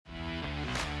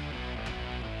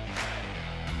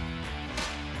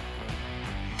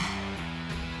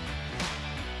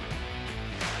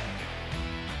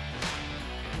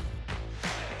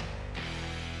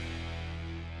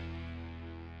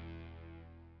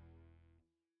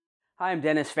Hi, I'm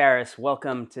Denis Phares.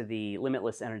 Welcome to the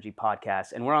Limitless Energy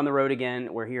Podcast. And we're on the road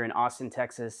again. We're here in Austin,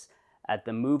 Texas at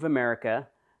the Move America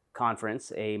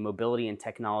Conference, a mobility and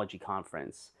technology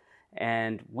conference.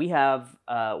 And we have,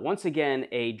 once again,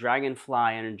 a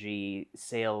Dragonfly Energy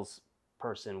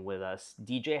salesperson with us,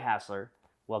 DJ Hasler.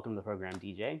 Welcome to the program,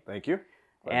 DJ. Thank you.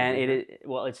 And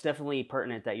it's definitely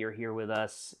pertinent that you're here with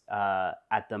us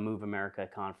at the Move America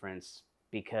Conference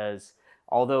because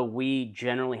although we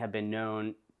generally have been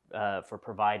known for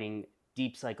providing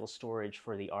deep cycle storage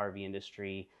for the RV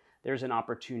industry, there's an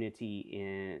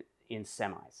opportunity in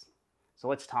semis. So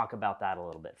let's talk about that a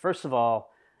little bit. First of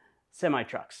all,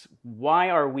 semi-trucks. Why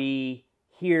are we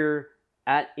here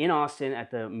in Austin at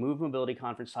the Move Mobility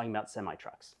Conference talking about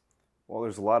semi-trucks? Well,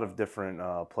 there's a lot of different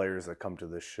players that come to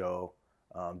this show,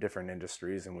 different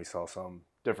industries, and we saw some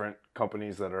different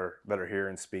companies that are here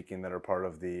and speaking that are part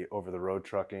of the over-the-road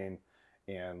trucking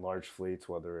and large fleets,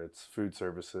 whether it's food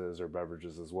services or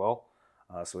beverages as well.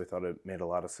 So we thought it made a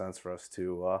lot of sense for us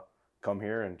to come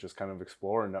here and just kind of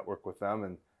explore and network with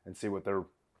them and see what their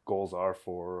goals are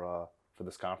for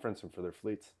this conference and for their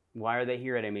fleets. Why are they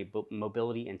here at a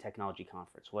mobility and technology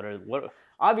conference?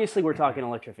 Obviously, we're talking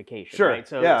electrification, sure, right?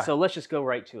 So let's just go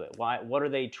right to it. What are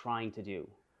they trying to do?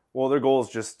 Well, their goal is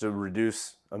just to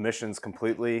reduce emissions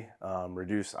completely,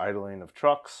 reduce idling of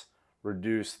trucks,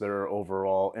 reduce their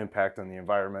overall impact on the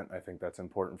environment. I think that's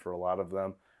important for a lot of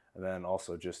them. And then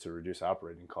also just to reduce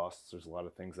operating costs. There's a lot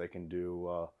of things they can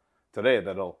do today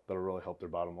that'll really help their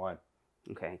bottom line.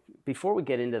 Okay. Before we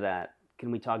get into that, can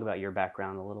we talk about your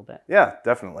background a little bit? Yeah,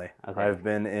 definitely. Okay. I've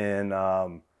been in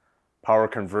power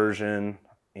conversion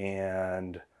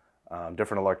and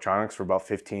different electronics for about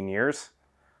 15 years.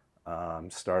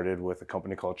 Started with a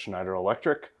company called Schneider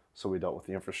Electric. So we dealt with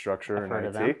the infrastructure I've and heard IT.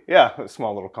 of them. Yeah, a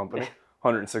small little company,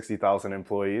 160,000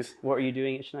 employees. What were you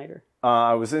doing at Schneider?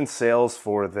 I was in sales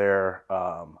for their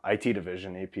IT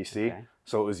division, APC. Okay.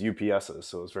 So it was UPSs.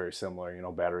 So it was very similar,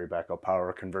 battery backup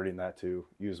power, converting that to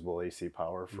usable AC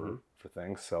power for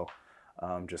things. So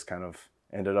just kind of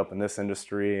ended up in this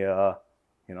industry, how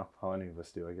any of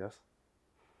us do, I guess.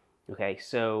 Okay,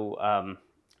 so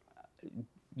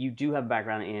you do have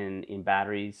background in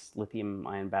batteries,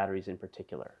 lithium-ion batteries in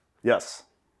particular. Yes.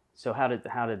 So how did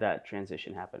that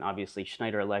transition happen? Obviously,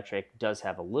 Schneider Electric does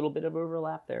have a little bit of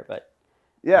overlap there, but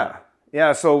yeah.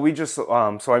 So we just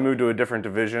so I moved to a different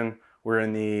division. We're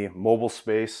in the mobile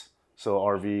space, so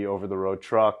RV, over-the-road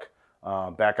truck,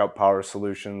 backup power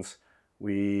solutions.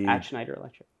 At Schneider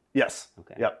Electric. Yes.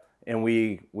 Okay. Yep. And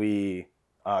we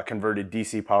converted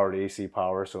DC power to AC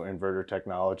power, so inverter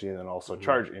technology, and then also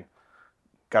charging.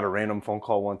 Got a random phone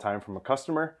call one time from a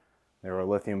customer. They were a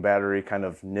lithium battery kind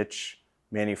of niche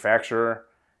manufacturer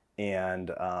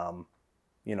and,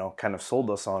 kind of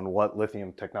sold us on what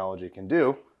lithium technology can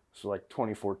do. So like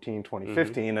 2014,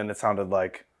 2015, and it sounded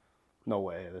like, no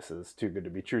way, this is too good to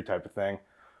be true type of thing.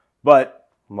 But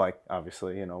I'm like,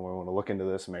 obviously, we want to look into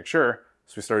this and make sure.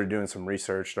 So we started doing some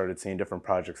research, started seeing different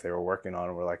projects they were working on,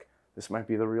 and we're like, this might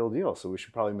be the real deal. So we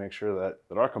should probably make sure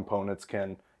that our components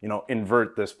can,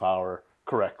 invert this power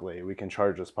correctly. We can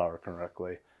charge this power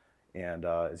correctly. And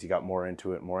as you got more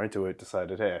into it,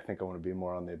 decided, hey, I think I want to be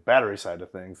more on the battery side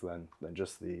of things than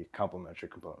just the complementary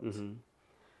components. Mm-hmm.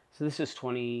 So this is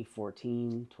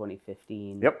 2014,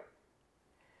 2015. Yep.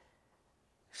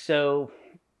 So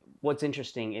what's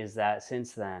interesting is that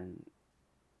since then,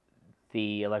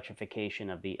 the electrification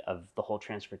of the whole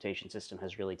transportation system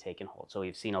has really taken hold. So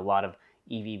we've seen a lot of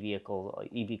EV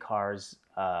cars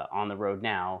on the road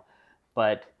now,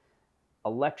 but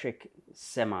electric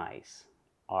semis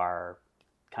are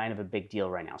kind of a big deal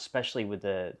right now, especially with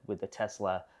the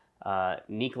Tesla.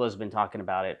 Nikola's been talking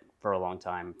about it for a long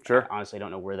time. Sure. I honestly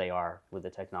don't know where they are with the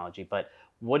technology, but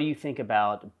what do you think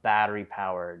about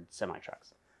battery-powered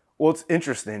semi-trucks? Well, it's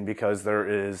interesting because there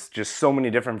is just so many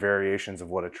different variations of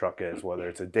what a truck is, whether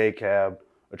it's a day cab,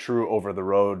 a true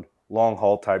over-the-road,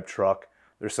 long-haul type truck.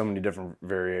 There's so many different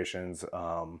variations.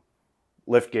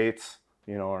 Lift gates,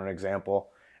 are an example.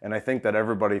 And I think that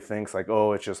everybody thinks like,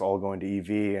 oh, it's just all going to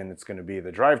EV and it's going to be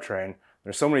the drivetrain.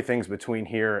 There's so many things between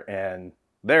here and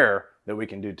there that we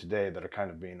can do today that are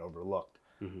kind of being overlooked.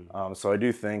 Mm-hmm. So I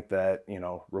do think that,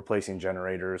 replacing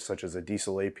generators such as a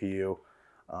diesel APU,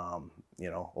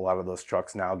 a lot of those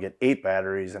trucks now get 8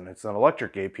 batteries and it's an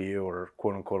electric APU or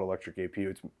quote unquote electric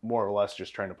APU. It's more or less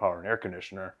just trying to power an air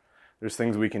conditioner. There's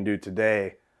things we can do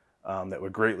today that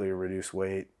would greatly reduce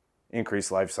weight,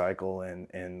 increase life cycle,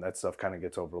 and that stuff kind of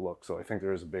gets overlooked. So I think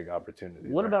there is a big opportunity.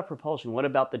 What about propulsion? What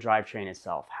about the drivetrain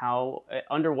itself?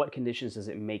 Under what conditions does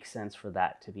it make sense for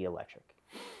that to be electric?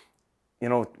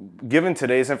 Given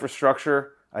today's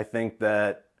infrastructure, I think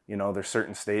that there's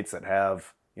certain states that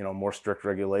have, more strict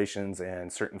regulations,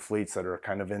 and certain fleets that are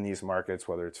kind of in these markets,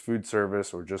 whether it's food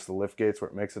service or just the lift gates where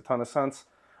it makes a ton of sense.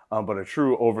 But a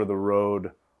true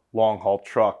over-the-road long-haul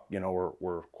truck,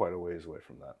 we're quite a ways away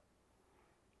from that.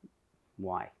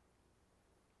 Why?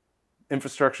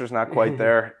 Infrastructure is not quite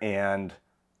there, and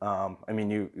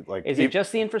Is it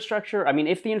just the infrastructure? I mean,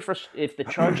 if the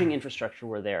charging infrastructure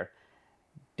were there,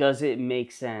 does it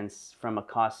make sense from a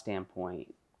cost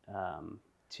standpoint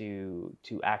to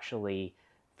actually,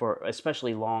 for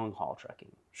especially long haul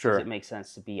trucking? Sure. Does it make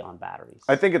sense to be on batteries?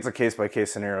 I think it's a case by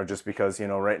case scenario, just because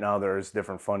right now there's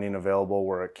different funding available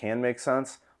where it can make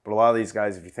sense. But a lot of these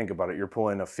guys, if you think about it, you're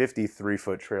pulling a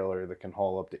 53-foot trailer that can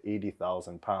haul up to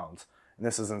 80,000 pounds. And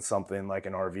this isn't something like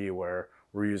an RV where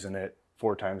we're using it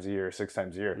 4 times a year, 6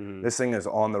 times a year. Mm-hmm. This thing is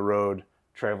on the road,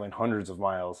 traveling hundreds of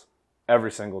miles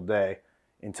every single day.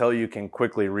 Until you can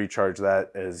quickly recharge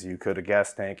that as you could a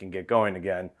gas tank and get going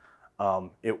again,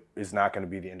 it is not going to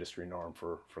be the industry norm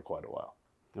for quite a while.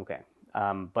 Okay.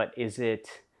 But is it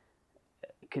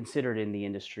considered in the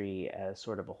industry as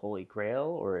sort of a holy grail,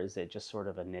 or is it just sort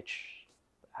of a niche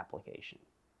application?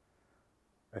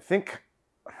 I think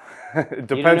it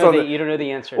depends on you don't know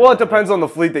the answer. Well, it depends on the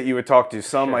fleet that you would talk to.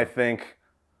 Some, sure, I think,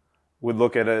 would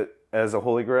look at it as a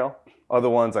holy grail. Other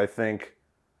ones, I think,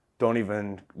 don't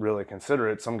even really consider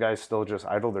it. Some guys still just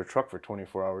idle their truck for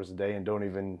 24 hours a day and don't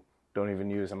even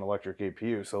use an electric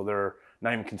APU, so they're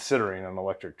not even considering an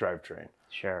electric drivetrain.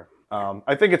 Sure.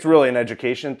 I think it's really an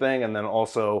education thing, and then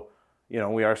also,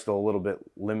 we are still a little bit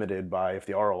limited by if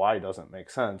the ROI doesn't make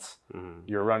sense. Mm-hmm.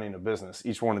 You're running a business.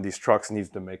 Each one of these trucks needs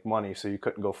to make money, so you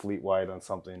couldn't go fleet wide on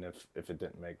something if it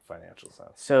didn't make financial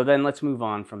sense. So then let's move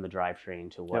on from the drivetrain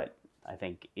to what I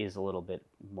think is a little bit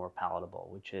more palatable,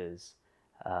 which is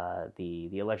the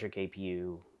electric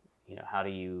APU. How do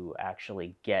you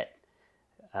actually get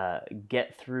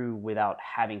through without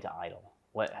having to idle?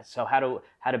 So how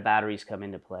do batteries come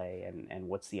into play, and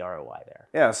what's the ROI there?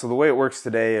 Yeah, so the way it works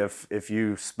today, if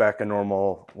you spec a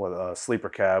normal sleeper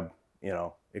cab,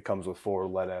 it comes with 4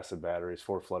 lead acid batteries,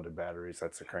 4 flooded batteries.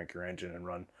 That's to crank your engine and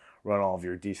run all of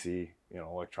your DC,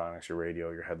 electronics, your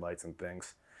radio, your headlights and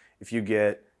things. If you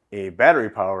get a battery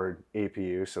powered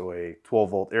APU, so a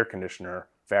 12-volt air conditioner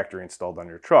factory installed on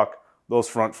your truck, those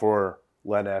front 4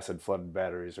 lead acid flooded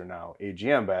batteries are now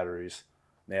AGM batteries.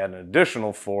 They add an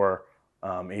additional 4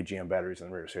 AGM batteries in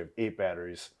the rear, so you have 8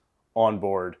 batteries on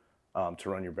board to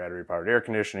run your battery-powered air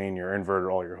conditioning, your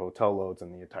inverter, all your hotel loads,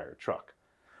 and the entire truck.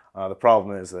 The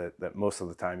problem is that most of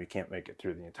the time you can't make it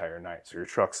through the entire night, so your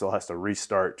truck still has to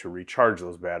restart to recharge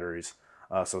those batteries,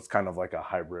 so it's kind of like a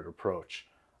hybrid approach.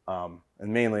 And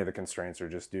mainly the constraints are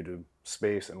just due to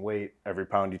space and weight. Every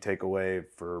pound you take away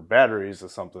for batteries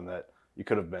is something that you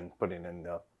could have been putting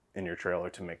in your trailer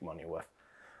to make money with.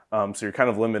 So you're kind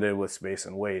of limited with space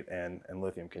and weight, and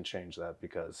lithium can change that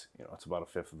because it's about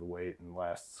 1/5 of the weight and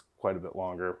lasts quite a bit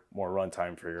longer, more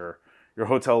runtime for your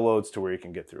hotel loads to where you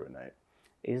can get through at night.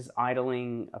 Is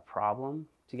idling a problem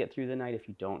to get through the night if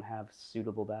you don't have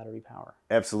suitable battery power?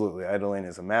 Absolutely. Idling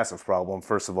is a massive problem.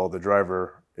 First of all, the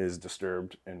driver is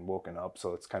disturbed and woken up,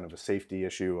 so it's kind of a safety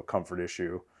issue, a comfort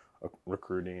issue, a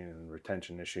recruiting and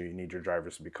retention issue. You need your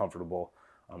drivers to be comfortable.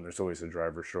 There's always a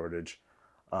driver shortage.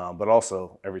 But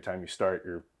also, every time you start,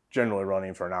 you're generally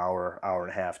running for an hour, hour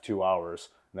and a half, 2 hours,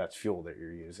 and that's fuel that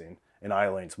you're using. And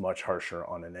idling's much harsher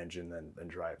on an engine than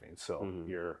driving. So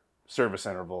your service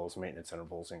intervals, maintenance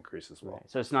intervals increase as well. Right.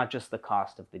 So it's not just the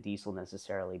cost of the diesel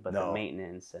necessarily, but the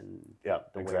maintenance and the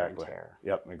wear and tear.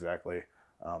 Yep, exactly.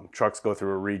 Trucks go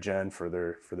through a regen for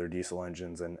their diesel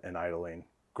engines, and idling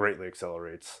greatly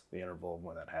accelerates the interval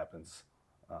when that happens,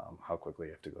 how quickly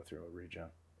you have to go through a regen.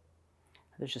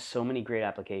 There's just so many great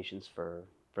applications for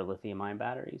lithium-ion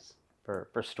batteries,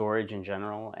 for storage in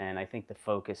general, and I think the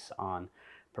focus on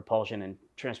propulsion and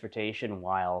transportation,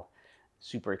 while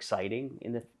super exciting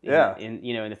in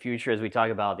the future as we talk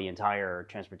about the entire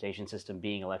transportation system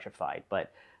being electrified,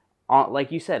 but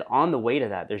like you said, on the way to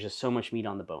that, there's just so much meat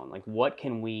on the bone. Like, what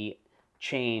can we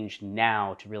change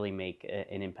now to really make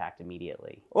an impact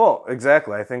immediately? Well,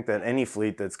 exactly. I think that any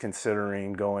fleet that's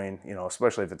considering going,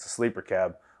 especially if it's a sleeper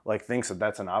cab, thinks that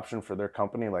that's an option for their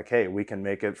company. Like, hey, we can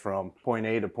make it from point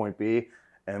A to point B,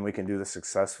 and we can do this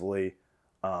successfully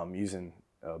using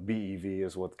BEV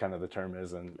is what kind of the term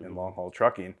is in long-haul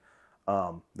trucking.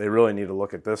 They really need to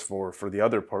look at this for the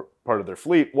other part of their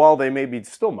fleet, while they maybe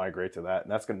still migrate to that.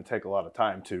 And that's going to take a lot of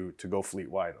time to go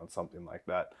fleet-wide on something like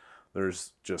that.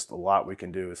 There's just a lot we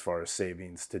can do as far as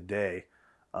savings today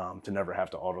to never have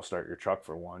to auto start your truck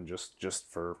for one,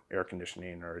 just for air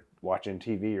conditioning or watching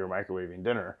TV or microwaving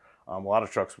dinner. A lot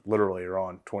of trucks literally are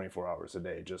on 24 hours a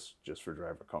day just for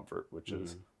driver comfort, which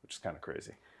is kind of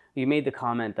crazy. You made the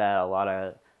comment that a lot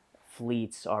of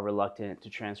fleets are reluctant to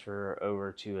transfer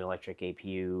over to electric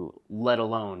APU, let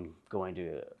alone going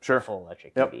to a full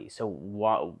electric EV.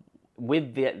 So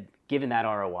given that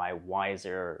ROI, why is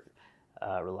there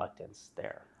reluctance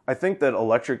there? I think that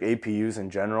electric APUs in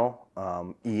general,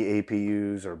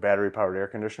 e-APUs or battery-powered air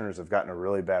conditioners, have gotten a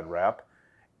really bad rap.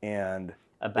 And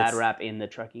a bad rap in the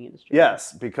trucking industry?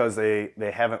 Yes, because they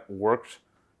haven't worked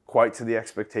quite to the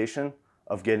expectation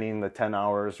of getting the 10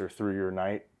 hours or through your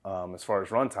night as far as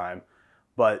runtime.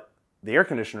 But the air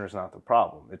conditioner is not the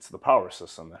problem. It's the power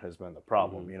system that has been the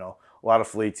problem. You know, a lot of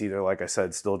fleets either, like I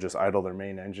said, still just idle their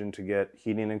main engine to get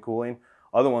heating and cooling.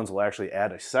 Other ones will actually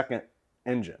add a second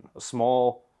engine, a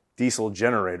small diesel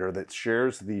generator that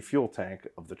shares the fuel tank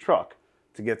of the truck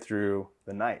to get through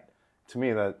the night. To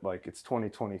me, that like it's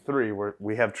 2023 where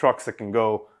we have trucks that can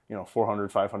go,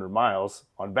 400, 500 miles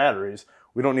on batteries.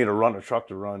 We don't need to run a truck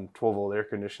to run 12-volt air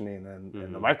conditioning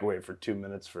and the microwave for 2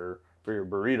 minutes for your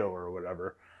burrito or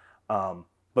whatever.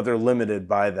 But they're limited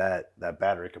by that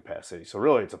battery capacity. So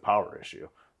really it's a power issue.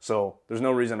 So there's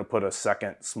no reason to put a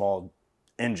second small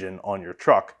engine on your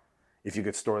truck if you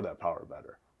could store that power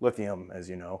better. Lithium, as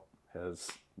you know, has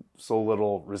so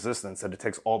little resistance that it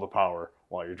takes all the power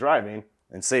while you're driving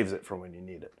and saves it for when you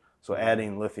need it. So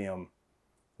adding lithium,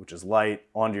 which is light,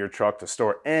 onto your truck to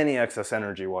store any excess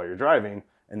energy while you're driving,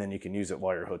 and then you can use it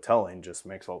while you're hoteling, just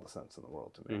makes all the sense in the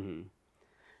world to me.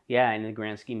 Yeah, in the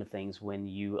grand scheme of things, when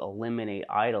you eliminate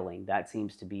idling, that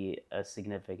seems to be a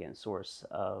significant source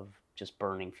of just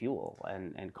burning fuel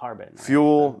and carbon. Right?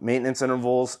 Fuel, maintenance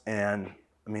intervals, and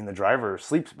the driver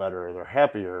sleeps better, they're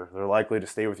happier, they're likely to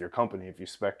stay with your company if you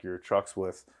spec your trucks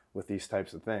with these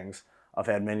types of things. I've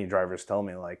had many drivers tell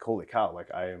me, like, holy cow, like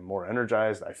I am more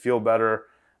energized, I feel better.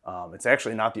 It's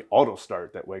actually not the auto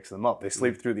start that wakes them up. They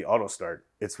sleep through the auto start.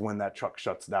 It's when that truck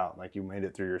shuts down. Like you made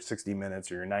it through your 60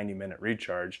 minutes or your 90-minute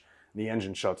recharge, the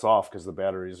engine shuts off because the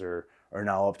batteries are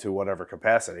now up to whatever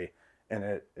capacity, and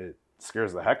it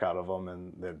scares the heck out of them.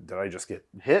 And did I just get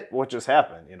hit? What just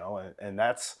happened? And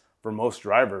that's, for most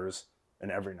drivers, an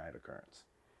every night occurrence.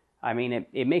 I mean,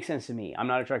 it makes sense to me. I'm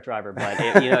not a truck driver, but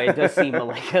it does seem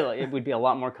like it would be a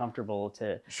lot more comfortable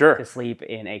to sleep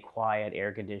in a quiet,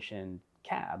 air-conditioned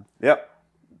cab. Yep.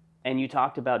 And you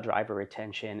talked about driver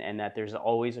retention and that there's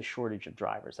always a shortage of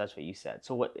drivers. That's what you said.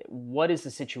 So what is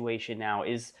the situation now?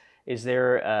 Is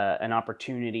there an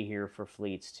opportunity here for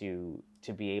fleets to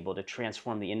be able to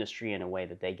transform the industry in a way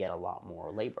that they get a lot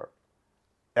more labor?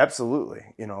 Absolutely.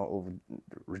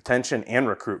 Retention and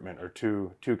recruitment are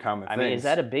two common things. I mean, is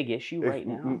that a big issue right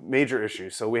now? Major issue.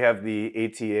 So we have the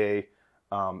ATA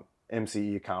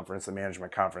MCE conference, the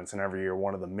management conference, and every year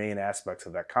one of the main aspects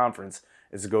of that conference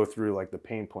is to go through like the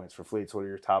pain points for fleets. What are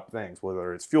your top things?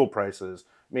 Whether it's fuel prices,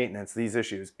 maintenance, these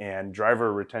issues, and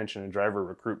driver retention and driver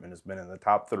recruitment has been in the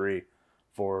top 3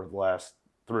 for the last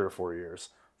 3 or 4 years.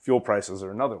 Fuel prices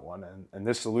are another one, and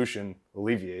this solution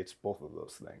alleviates both of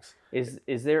those things.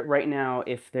 Is there right now,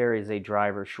 if there is a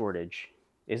driver shortage,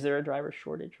 is there a driver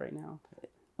shortage right now?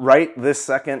 Right this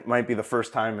second might be the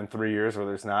first time in 3 years where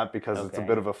there's not, because it's a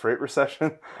bit of a freight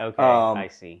recession. Okay, I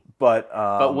see.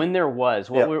 But when there was,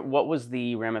 what was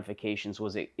the ramifications?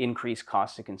 Was it increased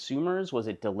cost to consumers? Was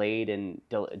it delays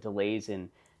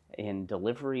in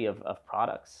delivery of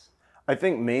products? I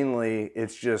think mainly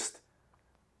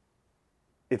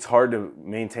it's hard to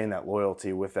maintain that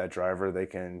loyalty with that driver. They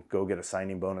can go get a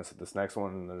signing bonus at this next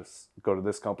one and go to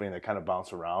this company, and they kind of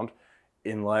bounce around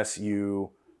unless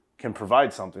you can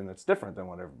provide something that's different than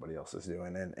what everybody else is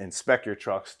doing and spec your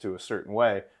trucks to a certain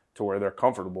way to where they're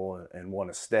comfortable and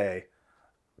want to stay.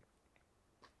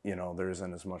 There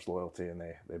isn't as much loyalty and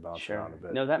they bounce around a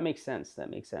bit. No, that makes sense.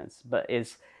 But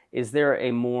is there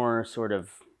a more sort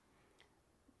of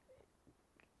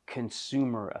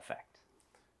consumer effect?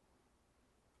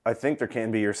 I think there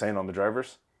can be. You're saying on the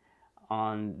drivers?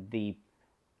 On the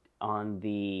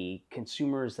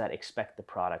consumers that expect the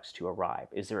products to arrive.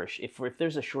 Is there if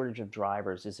there's a shortage of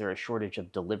drivers, is there a shortage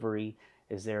of delivery?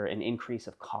 Is there an increase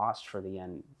of cost for the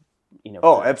end?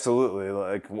 Oh, absolutely.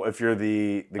 Like if you're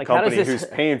the company who's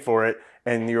paying for it,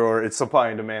 and it's supply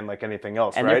and demand like anything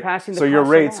else, and right? They're passing the so your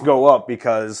costs rates along. go up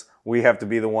because we have to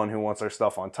be the one who wants our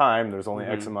stuff on time. There's only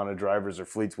X amount of drivers or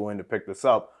fleets willing to pick this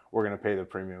up. We're going to pay the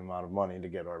premium amount of money to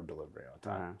get our delivery on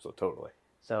time. So totally.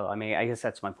 So, I mean, I guess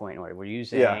that's my point. We're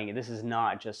using, this is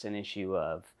not just an issue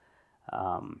of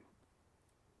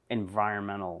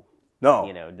environmental.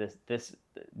 No. This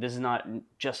is not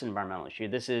just an environmental issue.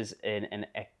 This is an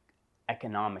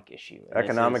economic issue.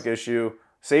 Issue.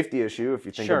 safety issue if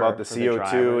you think Sure, about the for the CO2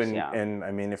 drivers, and, yeah. and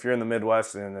I mean, if you're in the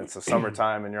Midwest and it's the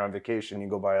summertime and you're on vacation, you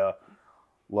go by a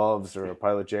Love's or a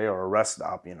Pilot J or a rest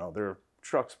stop, there are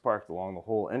trucks parked along the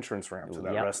whole entrance ramp to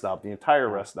that Yep. rest stop, the entire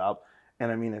rest stop.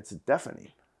 And I mean, it's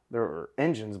deafening. There are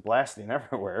engines blasting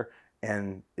everywhere,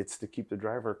 and it's to keep the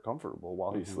driver comfortable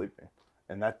while he's sleeping.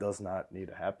 And that does not need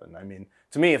to happen. I mean,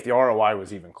 to me, if the ROI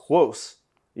was even close,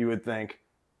 you would think,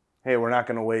 hey, we're not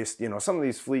going to waste, some of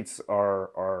these fleets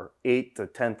are 8 to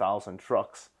 10,000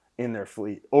 trucks in their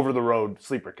fleet, over the road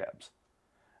sleeper cabs.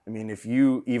 I mean, if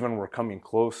you even were coming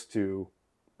close to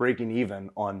breaking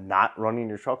even on not running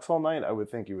your trucks all night, I would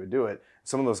think you would do it.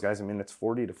 Some of those guys, I mean, it's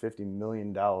 $40 to $50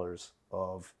 million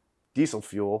of diesel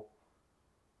fuel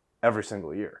every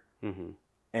single year. Mm-hmm.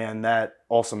 And that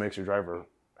also makes your driver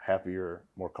happier,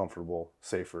 more comfortable,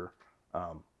 safer.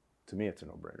 To me, it's a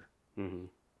no-brainer. Mm-hmm.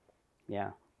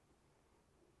 Yeah.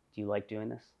 Do you like doing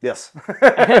this? Yes.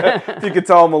 If you could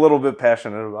tell, I'm a little bit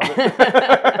passionate about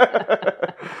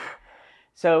it.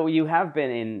 So you have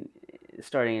been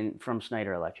starting from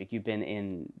Schneider Electric, you've been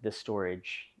in the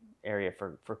storage area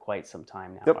for quite some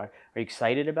time now. Yep. Are you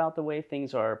excited about the way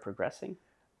things are progressing?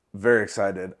 Very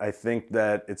excited. I think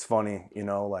that it's funny,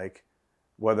 like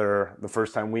whether the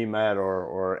first time we met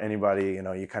or anybody,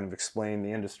 you kind of explain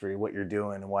the industry, what you're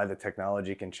doing and why the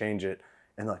technology can change it.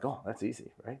 And like, oh, that's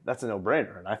easy, right? That's a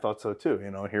no-brainer. And I thought so too.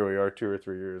 Here we are 2 or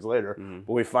 3 years later. Mm-hmm.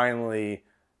 But we finally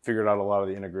figured out a lot of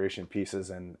the integration pieces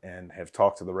and have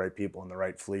talked to the right people and the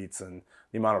right fleets and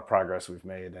the amount of progress we've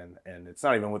made. And it's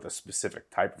not even with a specific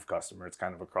type of customer. It's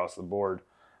kind of across the board.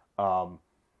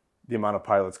 The amount of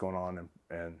pilots going on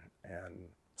and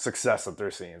success that they're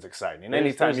seeing is exciting. And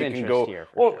anytime you can go,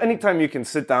 anytime you can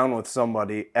sit down with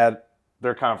somebody at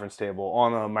their conference table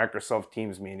on a Microsoft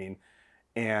Teams meeting,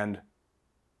 and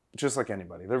just like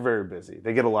anybody, they're very busy.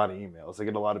 They get a lot of emails. They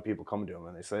get a lot of people coming to them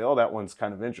and they say, oh, that one's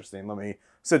kind of interesting. Let me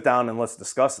sit down and let's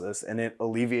discuss this. And it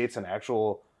alleviates an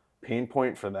actual pain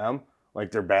point for them,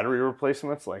 like their battery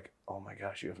replacements. Like, oh my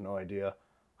gosh, you have no idea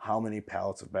how many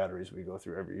pallets of batteries we go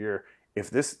through every year. If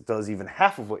this does even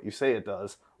half of what you say it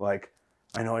does, like,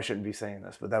 I know I shouldn't be saying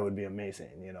this, but that would be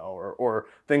amazing, or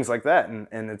things like that.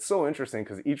 And it's so interesting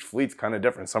because each fleet's kind of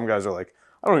different. Some guys are like,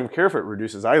 I don't even care if it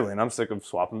reduces idling. I'm sick of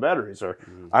swapping batteries. Or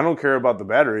I don't care about the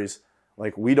batteries.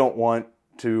 Like, we don't want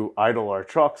to idle our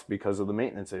trucks because of the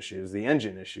maintenance issues, the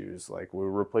engine issues. Like,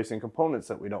 we're replacing components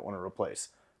that we don't want to replace.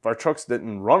 If our trucks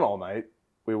didn't run all night,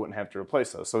 we wouldn't have to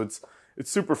replace those. So it's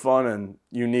super fun and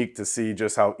unique to see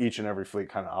just how each and every fleet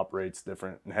kind of operates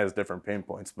different and has different pain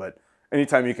points. But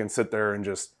anytime you can sit there and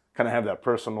just kind of have that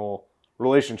personal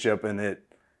relationship and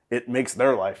it makes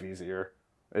their life easier,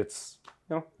 it's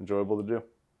enjoyable to do.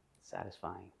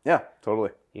 Satisfying. Yeah,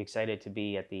 totally. You excited to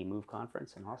be at the MOVE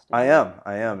conference in Austin? I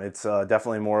am. It's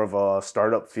definitely more of a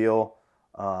startup feel.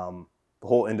 The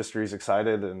whole industry is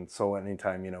excited, and so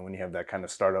anytime, when you have that kind of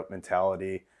startup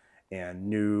mentality and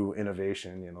new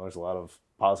innovation, there's a lot of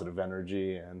positive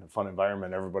energy and a fun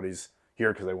environment. Everybody's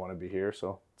here because they want to be here,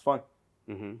 so it's fun.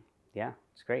 Mm-hmm. Yeah,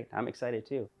 it's great. I'm excited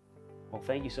too. Well,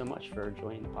 thank you so much for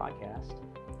joining the podcast.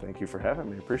 Thank you for having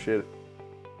me. Appreciate it.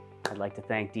 I'd like to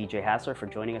thank DJ Hasler for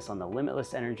joining us on the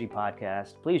Limitless Energy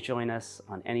podcast. Please join us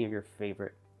on any of your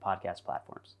favorite podcast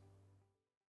platforms.